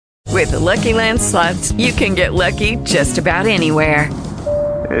With the Lucky Land Slots, you can get lucky just about anywhere.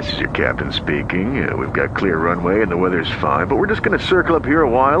 This is your captain speaking. We've got clear runway and the weather's fine, but we're just going to circle up here a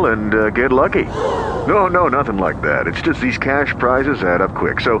while and get lucky. No, nothing like that. It's just these cash prizes add up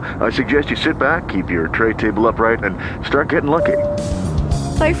quick. So I suggest you sit back, keep your tray table upright, and start getting lucky.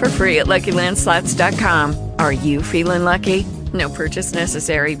 Play for free at LuckyLandSlots.com. Are you feeling lucky? No purchase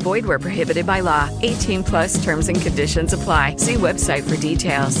necessary. Void where prohibited by law. 18 plus terms and conditions apply. See website for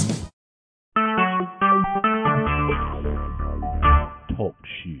details. Talk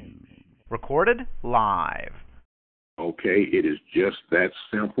shoes. Recorded live. Okay, it is just that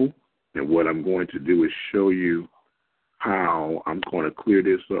simple. And what I'm going to do is show you how I'm going to clear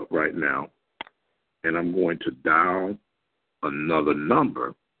this up right now. And I'm going to dial another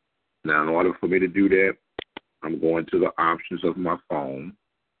number. Now, in order for me to do that, I'm going to the options of my phone.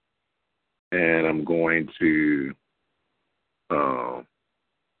 And I'm going to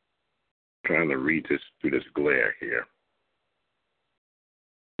trying to read this through this glare here.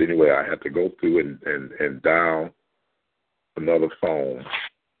 Anyway, I have to go through and dial another phone.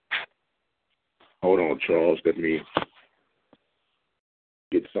 Hold on, Charles. Let me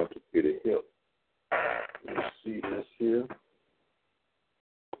get something for the hip. Let's see this here.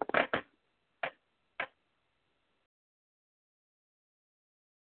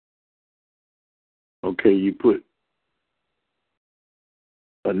 Okay, you put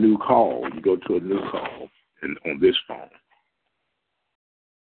a new call. You go to a new call and on this phone.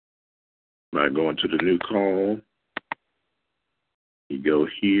 By going to the new call, you go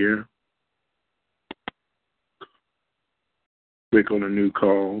here, click on a new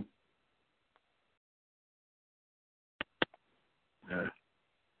call, and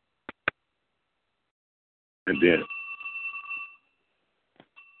then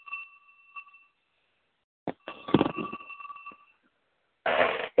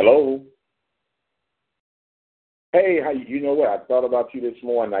hello. Hey, you know what? I thought about you this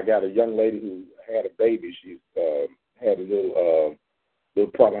morning. I got a young lady who had a baby. She had a little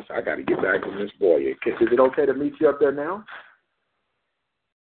problem. I said, I got to get back to this boy. Is it okay to meet you up there now?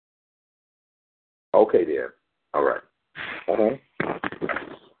 Okay, then. All right. Uh-huh.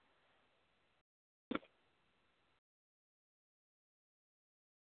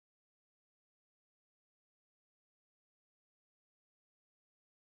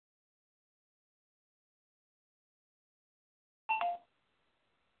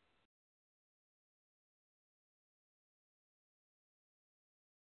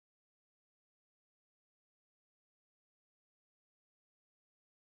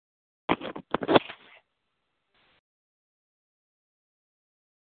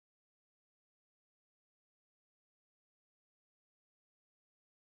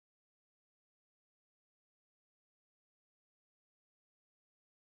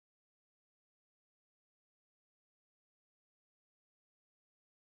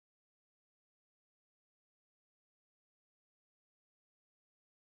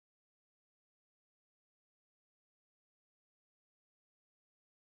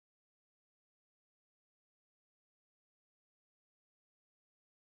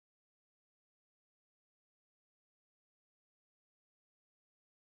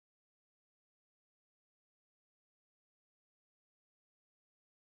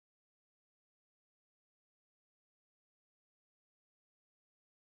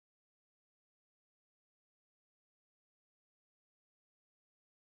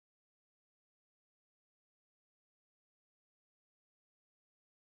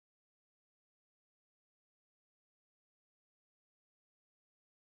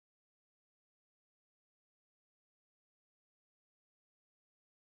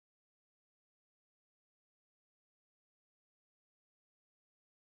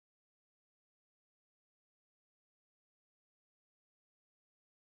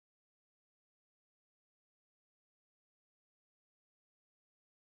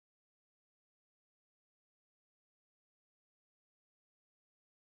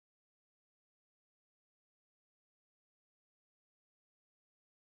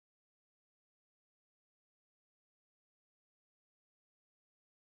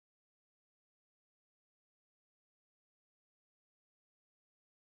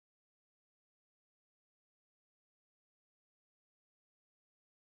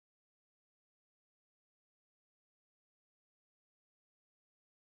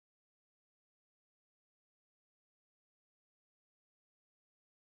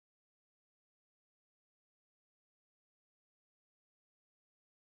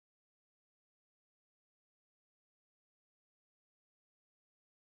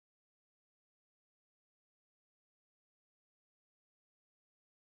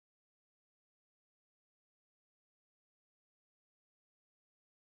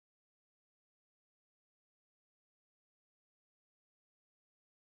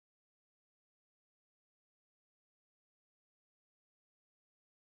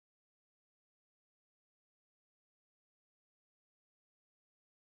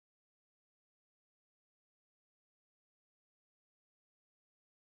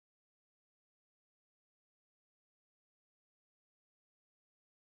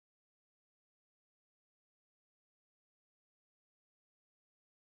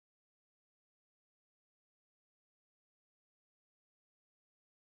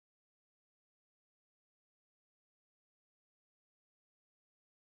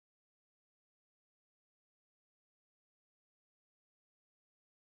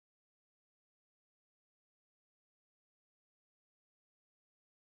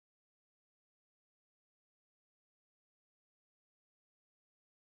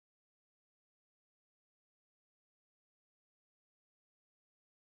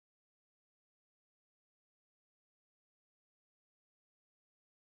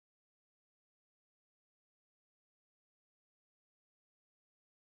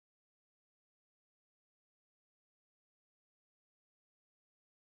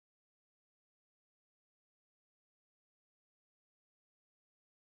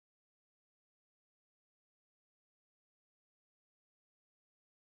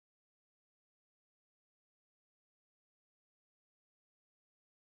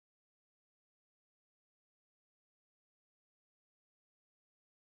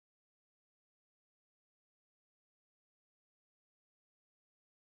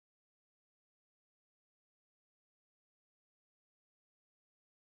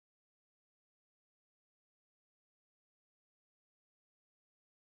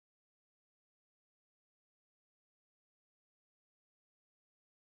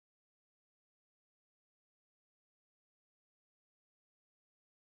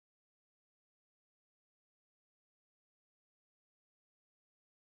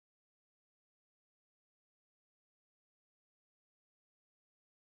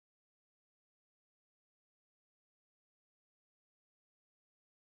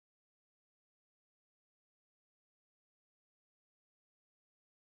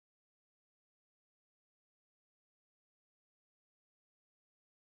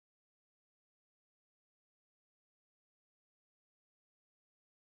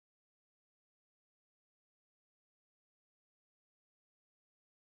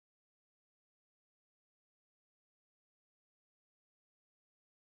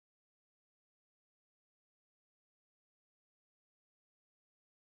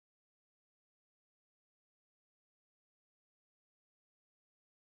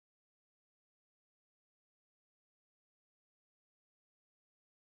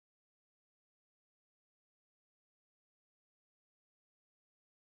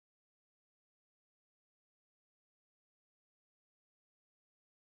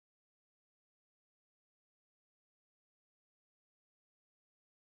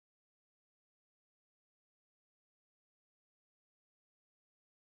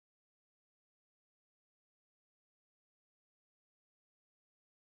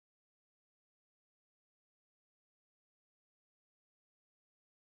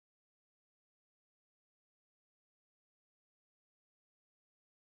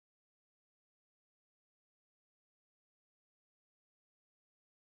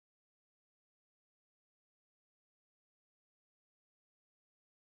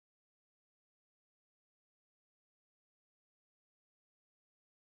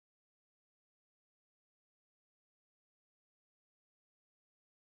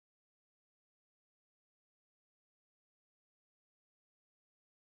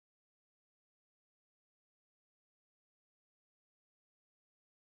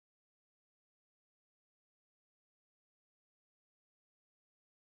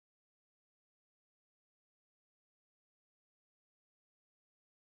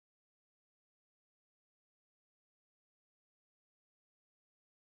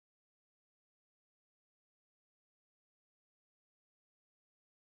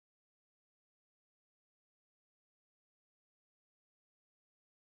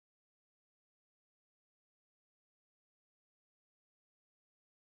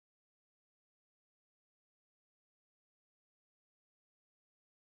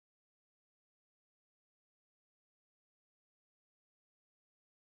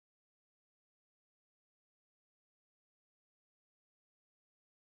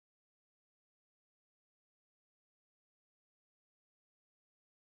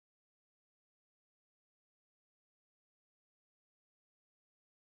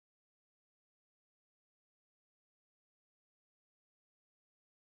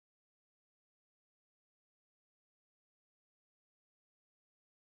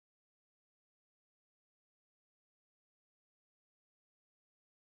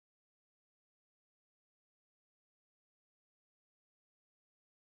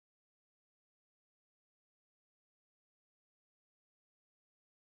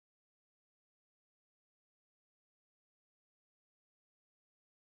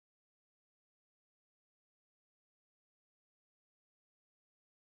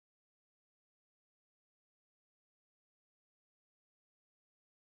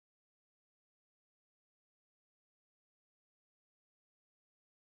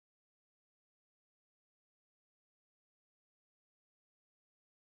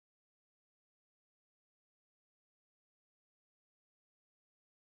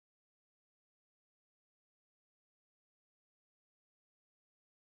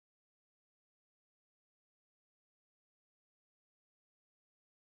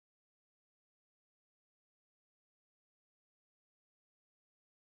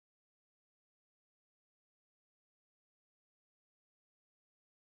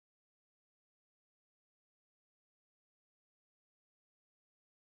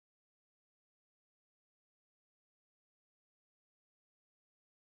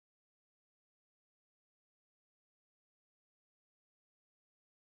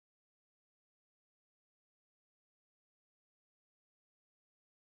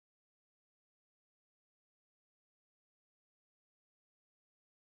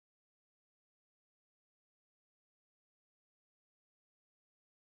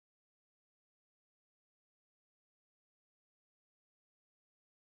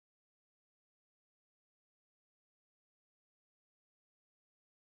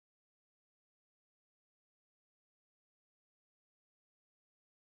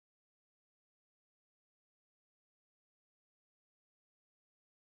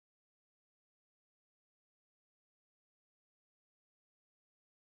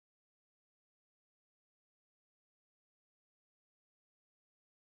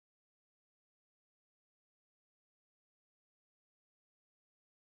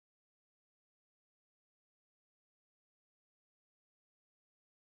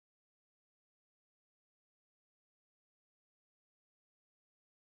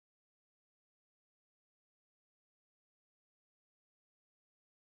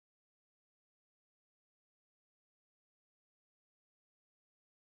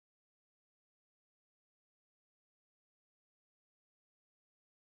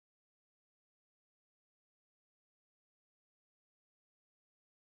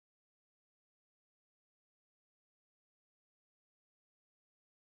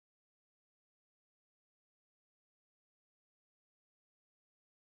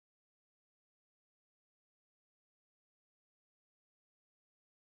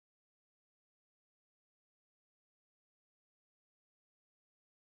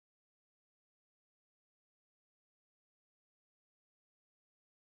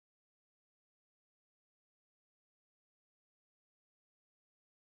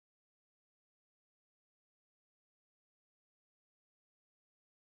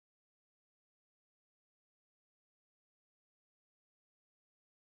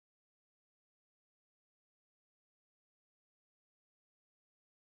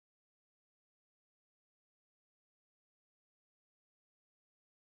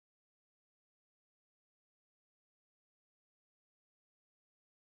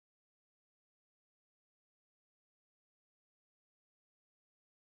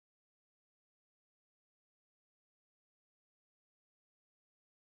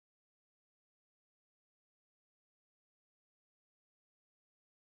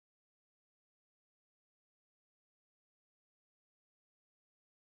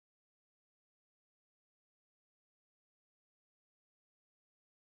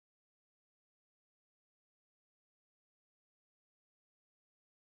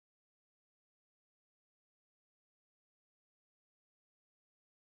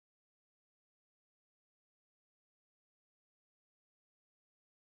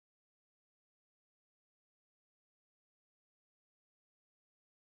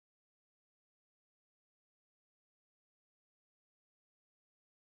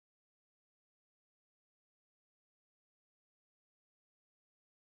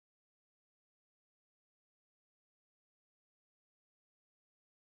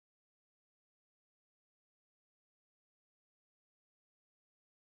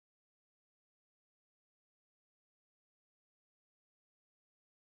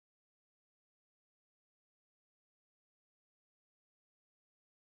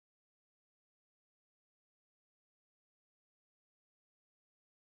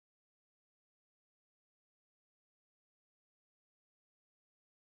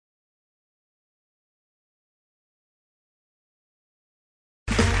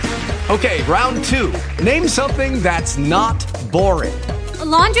 Okay, round two. Name something that's not boring. A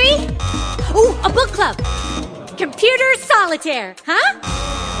laundry? Ooh, a book club. Computer solitaire, huh?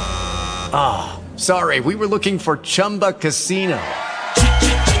 Ah, oh, sorry, we were looking for Chumba Casino.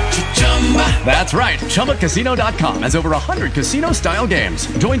 That's right, ChumbaCasino.com has over 100 casino-style games.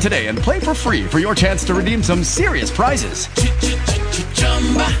 Join today and play for free for your chance to redeem some serious prizes.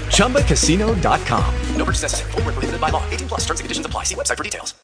 ChumbaCasino.com. No purchase necessary. Void where prohibited by law. 18+ terms and conditions apply. See website for details.